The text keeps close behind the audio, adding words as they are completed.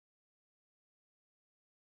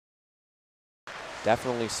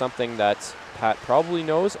definitely something that Pat probably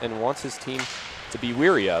knows and wants his team to be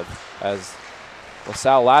weary of, as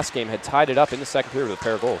LaSalle last game had tied it up in the second period with a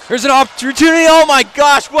pair of goals. Here's an opportunity. Oh my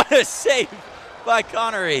gosh, what a save by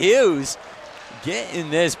Connor Hughes. Getting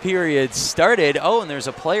this period started. Oh, and there's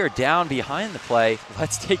a player down behind the play.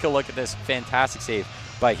 Let's take a look at this fantastic save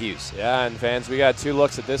by Hughes. Yeah, and fans, we got 2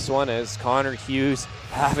 looks at this one as Connor Hughes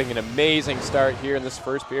having an amazing start here in this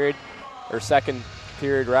first period, or second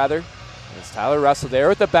period rather. It's Tyler Russell there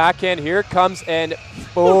with the backhand. Here it comes, and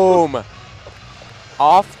boom.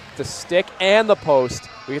 Off the stick and the post.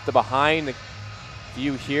 We get the behind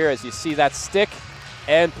view here as you see that stick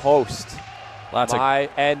and post.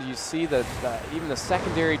 And you see even the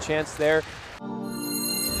secondary chance there.